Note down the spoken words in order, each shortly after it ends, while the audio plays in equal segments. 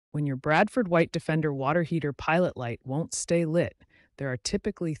When your Bradford White Defender water heater pilot light won't stay lit, there are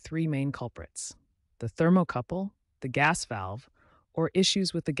typically three main culprits: the thermocouple, the gas valve, or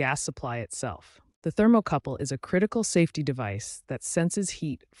issues with the gas supply itself. The thermocouple is a critical safety device that senses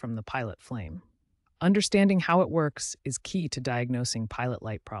heat from the pilot flame. Understanding how it works is key to diagnosing pilot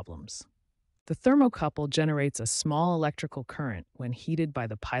light problems. The thermocouple generates a small electrical current when heated by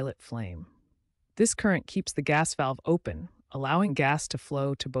the pilot flame. This current keeps the gas valve open, allowing gas to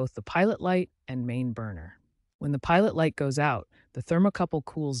flow to both the pilot light and main burner. When the pilot light goes out, the thermocouple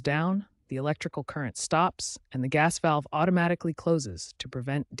cools down, the electrical current stops, and the gas valve automatically closes to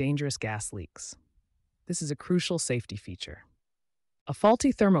prevent dangerous gas leaks. This is a crucial safety feature. A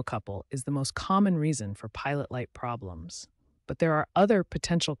faulty thermocouple is the most common reason for pilot light problems, but there are other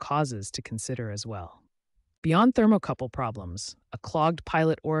potential causes to consider as well. Beyond thermocouple problems, a clogged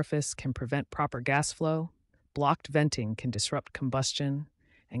pilot orifice can prevent proper gas flow, blocked venting can disrupt combustion,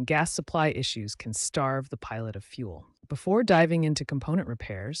 and gas supply issues can starve the pilot of fuel. Before diving into component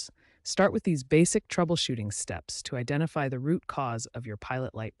repairs, start with these basic troubleshooting steps to identify the root cause of your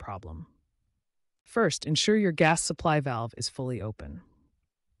pilot light problem. First, ensure your gas supply valve is fully open.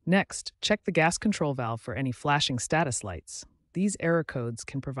 Next, check the gas control valve for any flashing status lights. These error codes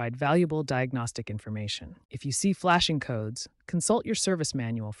can provide valuable diagnostic information. If you see flashing codes, consult your service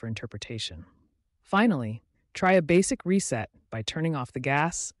manual for interpretation. Finally, try a basic reset by turning off the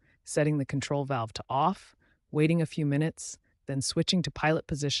gas, setting the control valve to off, waiting a few minutes, then switching to pilot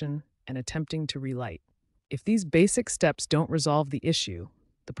position and attempting to relight. If these basic steps don't resolve the issue,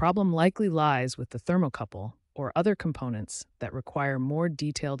 the problem likely lies with the thermocouple or other components that require more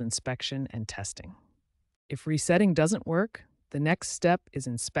detailed inspection and testing. If resetting doesn't work, the next step is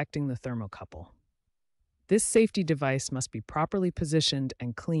inspecting the thermocouple. This safety device must be properly positioned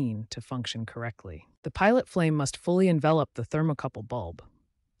and clean to function correctly. The pilot flame must fully envelop the thermocouple bulb.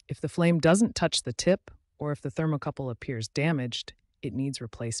 If the flame doesn't touch the tip, or if the thermocouple appears damaged, it needs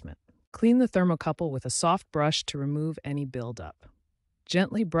replacement. Clean the thermocouple with a soft brush to remove any buildup.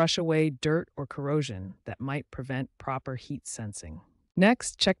 Gently brush away dirt or corrosion that might prevent proper heat sensing.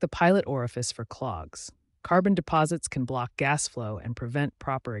 Next, check the pilot orifice for clogs. Carbon deposits can block gas flow and prevent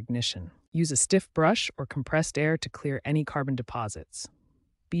proper ignition. Use a stiff brush or compressed air to clear any carbon deposits.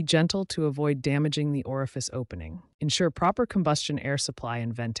 Be gentle to avoid damaging the orifice opening. Ensure proper combustion air supply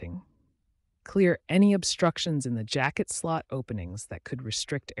and venting. Clear any obstructions in the jacket slot openings that could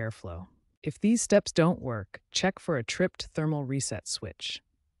restrict airflow. If these steps don't work, check for a tripped thermal reset switch.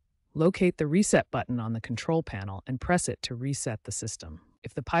 Locate the reset button on the control panel and press it to reset the system.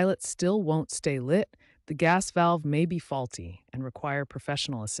 If the pilot still won't stay lit, the gas valve may be faulty and require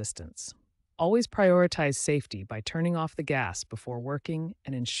professional assistance. Always prioritize safety by turning off the gas before working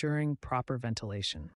and ensuring proper ventilation.